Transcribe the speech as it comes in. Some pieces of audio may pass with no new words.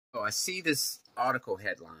So I see this article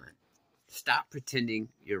headline, "Stop Pretending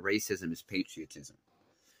Your Racism is Patriotism."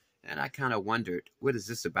 And I kind of wondered, what is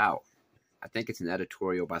this about? I think it's an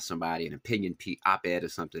editorial by somebody, an opinion op-ed or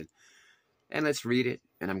something. And let's read it,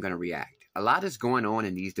 and I'm going to react. A lot is going on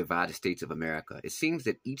in these divided states of America. It seems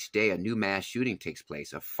that each day a new mass shooting takes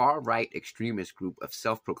place. A far-right extremist group of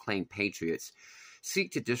self-proclaimed patriots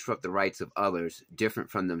seek to disrupt the rights of others different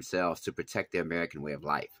from themselves to protect the American way of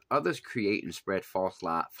life. Others create and spread false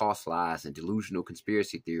lies and delusional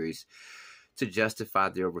conspiracy theories to justify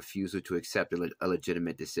their refusal to accept a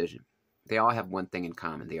legitimate decision. They all have one thing in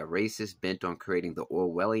common. They are racist, bent on creating the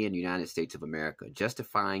Orwellian United States of America,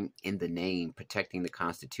 justifying in the name protecting the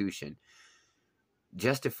Constitution,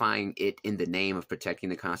 justifying it in the name of protecting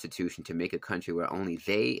the Constitution to make a country where only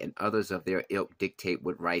they and others of their ilk dictate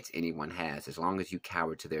what rights anyone has, as long as you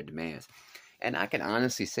cower to their demands. And I can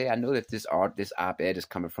honestly say, I know that this op-ed is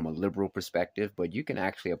coming from a liberal perspective, but you can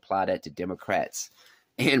actually apply that to Democrats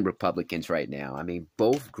and Republicans right now. I mean,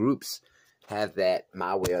 both groups have that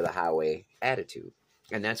my way or the highway attitude.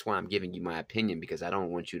 And that's why I'm giving you my opinion, because I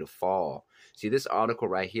don't want you to fall. See, this article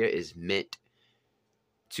right here is meant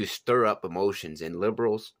to stir up emotions in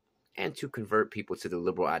liberals and to convert people to the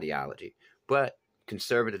liberal ideology. But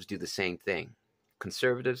conservatives do the same thing.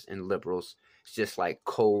 Conservatives and liberals, it's just like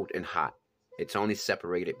cold and hot. It's only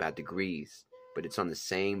separated by degrees, but it's on the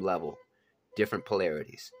same level. Different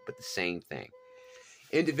polarities, but the same thing.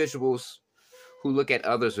 Individuals who look at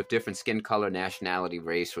others with different skin color, nationality,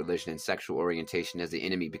 race, religion, and sexual orientation as the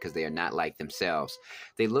enemy because they are not like themselves.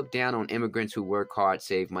 They look down on immigrants who work hard,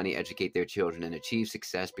 save money, educate their children, and achieve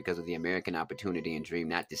success because of the American opportunity and dream,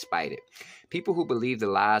 not despite it. People who believe the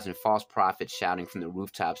lies and false prophets shouting from the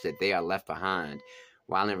rooftops that they are left behind,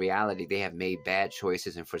 while in reality they have made bad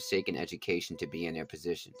choices and forsaken education to be in their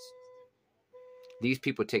positions. These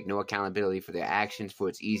people take no accountability for their actions, for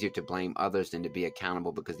it's easier to blame others than to be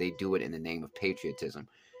accountable because they do it in the name of patriotism.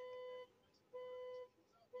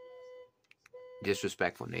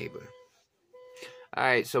 Disrespectful neighbor. All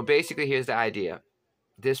right, so basically here's the idea.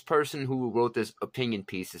 This person who wrote this opinion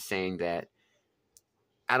piece is saying that,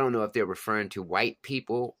 I don't know if they're referring to white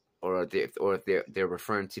people or if they're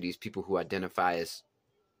referring to these people who identify as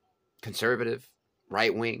conservative,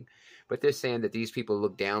 right-wing, but they're saying that these people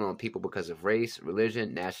look down on people because of race,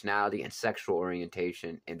 religion, nationality, and sexual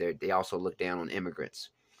orientation, and they also look down on immigrants.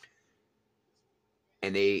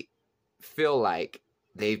 And they feel like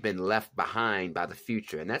they've been left behind by the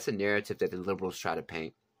future, and that's a narrative that the liberals try to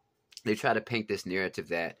paint. They try to paint this narrative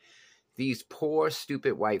that these poor,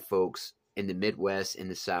 stupid white folks in the Midwest, in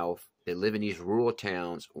the South, that live in these rural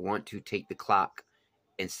towns want to take the clock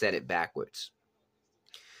and set it backwards.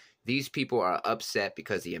 These people are upset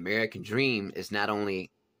because the American dream is not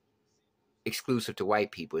only exclusive to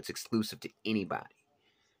white people, it's exclusive to anybody.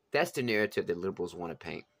 That's the narrative that liberals want to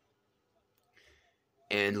paint.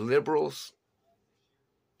 And liberals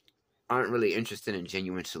aren't really interested in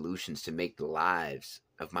genuine solutions to make the lives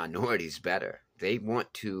of minorities better. They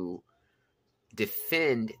want to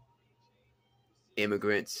defend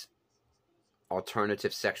immigrants,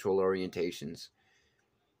 alternative sexual orientations,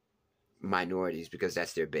 minorities, because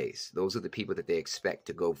that's their base. Those are the people that they expect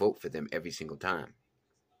to go vote for them every single time.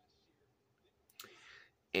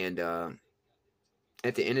 And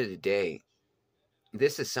at the end of the day,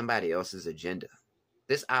 this is somebody else's agenda.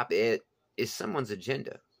 This op-ed is someone's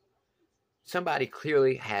agenda. Somebody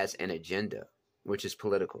clearly has an agenda, which is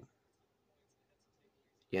political.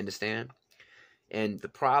 You understand? And the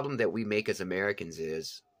problem that we make as Americans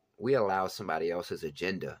is we allow somebody else's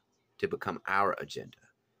agenda to become our agenda.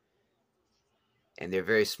 And they're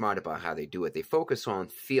very smart about how they do it. They focus on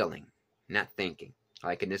feeling, not thinking.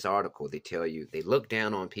 Like in this article, they tell you they look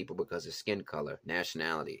down on people because of skin color,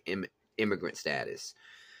 nationality, immigrant status.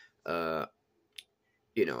 They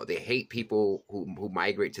hate people who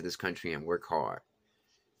migrate to this country and work hard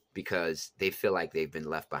because they feel like they've been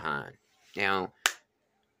left behind. Now,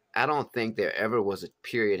 I don't think there ever was a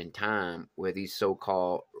period in time where these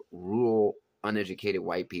so-called rural, uneducated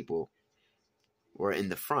white people were in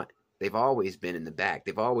the front. They've always been in the back.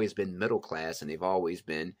 They've always been middle class, and they've always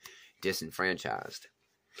been disenfranchised.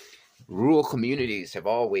 Rural communities have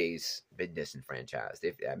always been disenfranchised.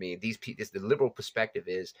 The liberal perspective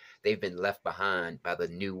is they've been left behind by the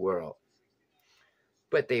new world.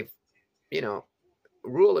 But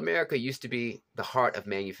rural America used to be the heart of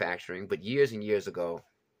manufacturing, but years and years ago,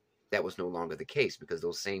 that was no longer the case because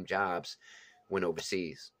those same jobs went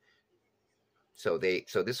overseas. So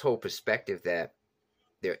this whole perspective that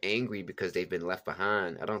they're angry because they've been left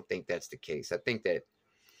behind, I don't think that's the case. I think that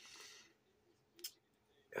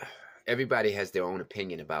everybody has their own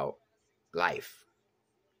opinion about life.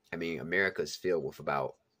 mean, America is filled with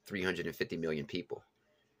about 350 million people,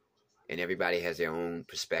 and everybody has their own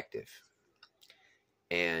perspective,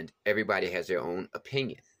 and everybody has their own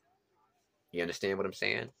opinion. You understand what I'm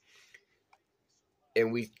saying?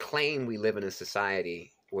 And we claim we live in a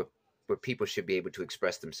society where people should be able to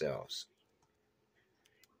express themselves.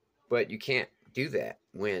 But you can't do that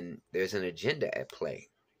when there's an agenda at play.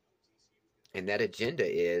 And that agenda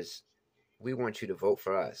is, we want you to vote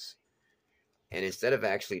for us. And instead of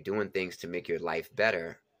actually doing things to make your life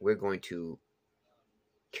better, we're going to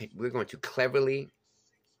cleverly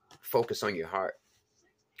focus on your heart.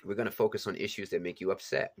 We're going to focus on issues that make you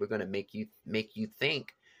upset. We're going to make you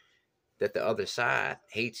think that the other side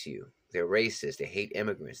hates you. They're racist. They hate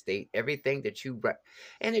immigrants. Everything that you,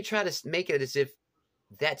 and they try to make it as if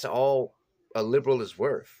that's all a liberal is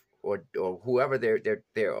worth, or whoever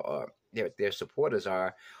their supporters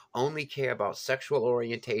are, only care about sexual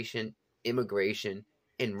orientation, immigration,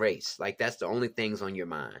 and race. Like that's the only things on your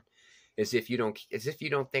mind. As if you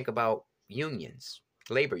don't think about unions,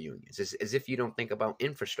 labor unions. As if you don't think about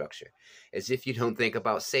infrastructure. As if you don't think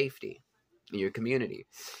about safety in your community.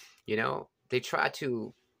 You know, they're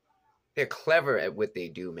clever at what they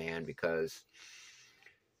do, man, because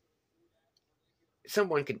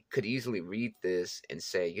someone could easily read this and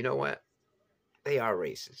say, you know what? They are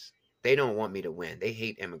racist. They don't want me to win. They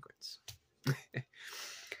hate immigrants.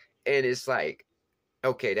 And it's like,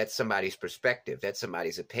 okay, that's somebody's perspective. That's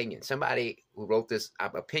somebody's opinion. Somebody who wrote this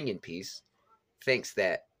opinion piece thinks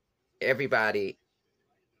that everybody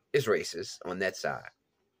is racist on that side.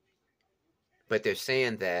 But they're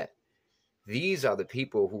saying that these are the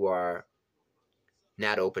people who are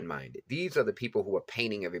not open-minded. These are the people who are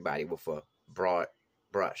painting everybody with a broad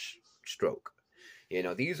brush stroke. You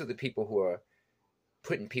know, these are the people who are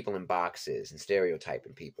putting people in boxes and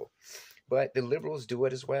stereotyping people. But the liberals do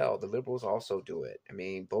it as well. The liberals also do it. I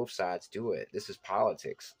mean, both sides do it. This is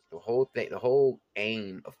politics. The whole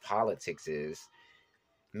aim of politics is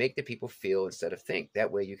make the people feel instead of think.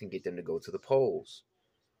 That way you can get them to go to the polls.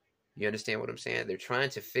 You understand what I'm saying? They're trying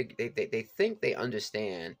to figure, they think they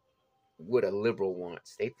understand what a liberal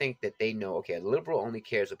wants. They think that they know, okay, a liberal only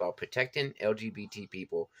cares about protecting LGBT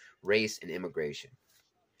people, race, and immigration.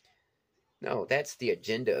 No, that's the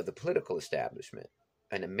agenda of the political establishment.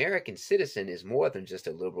 An American citizen is more than just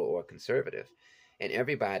a liberal or a conservative. And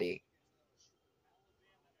everybody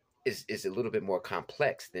is a little bit more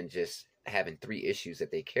complex than just having 3 issues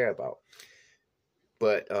that they care about.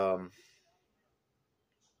 But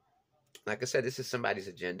like I said, this is somebody's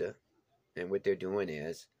agenda. And what they're doing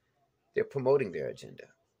is they're promoting their agenda.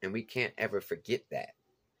 And we can't ever forget that.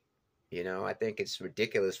 You know, I think it's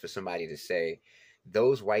ridiculous for somebody to say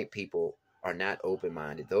those white people are not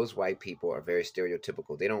open-minded. Those white people are very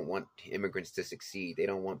stereotypical. They don't want immigrants to succeed. They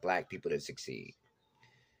don't want black people to succeed.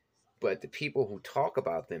 But the people who talk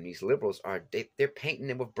about them, these liberals, they're painting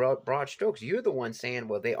them with broad strokes. You're the one saying,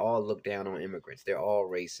 well, they all look down on immigrants. They're all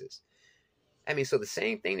racist. I mean, so the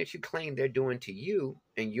same thing that you claim they're doing to you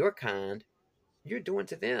and your kind, you're doing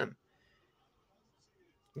to them.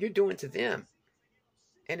 You're doing to them.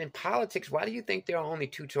 And in politics, why do you think there are only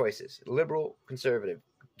 2 choices? Liberal, conservative,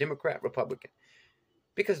 Democrat, Republican.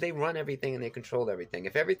 Because they run everything and they control everything.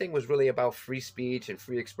 If everything was really about free speech and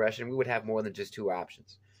free expression, we would have more than just 2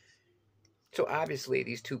 options. So obviously,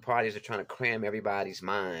 these 2 parties are trying to cram everybody's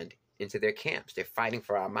mind into their camps. They're fighting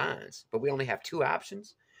for our minds. But we only have 2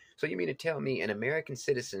 options? So you mean to tell me an American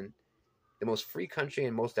citizen, the most free country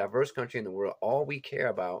and most diverse country in the world, all we care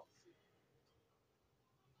about,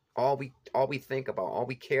 all we think about, all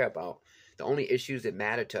we care about, the only issues that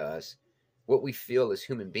matter to us, what we feel as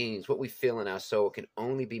human beings, what we feel in our soul, can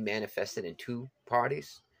only be manifested in 2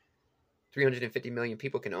 parties? 350 million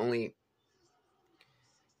people can only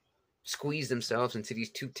squeeze themselves into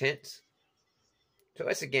these 2 tents? So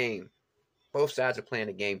it's a game. Both sides are playing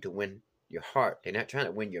a game to win your heart. They're not trying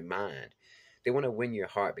to win your mind. They want to win your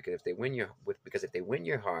heart, because if they win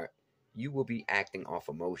your heart, you will be acting off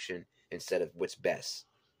emotion instead of what's best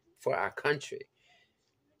for our country.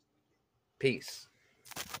 Peace.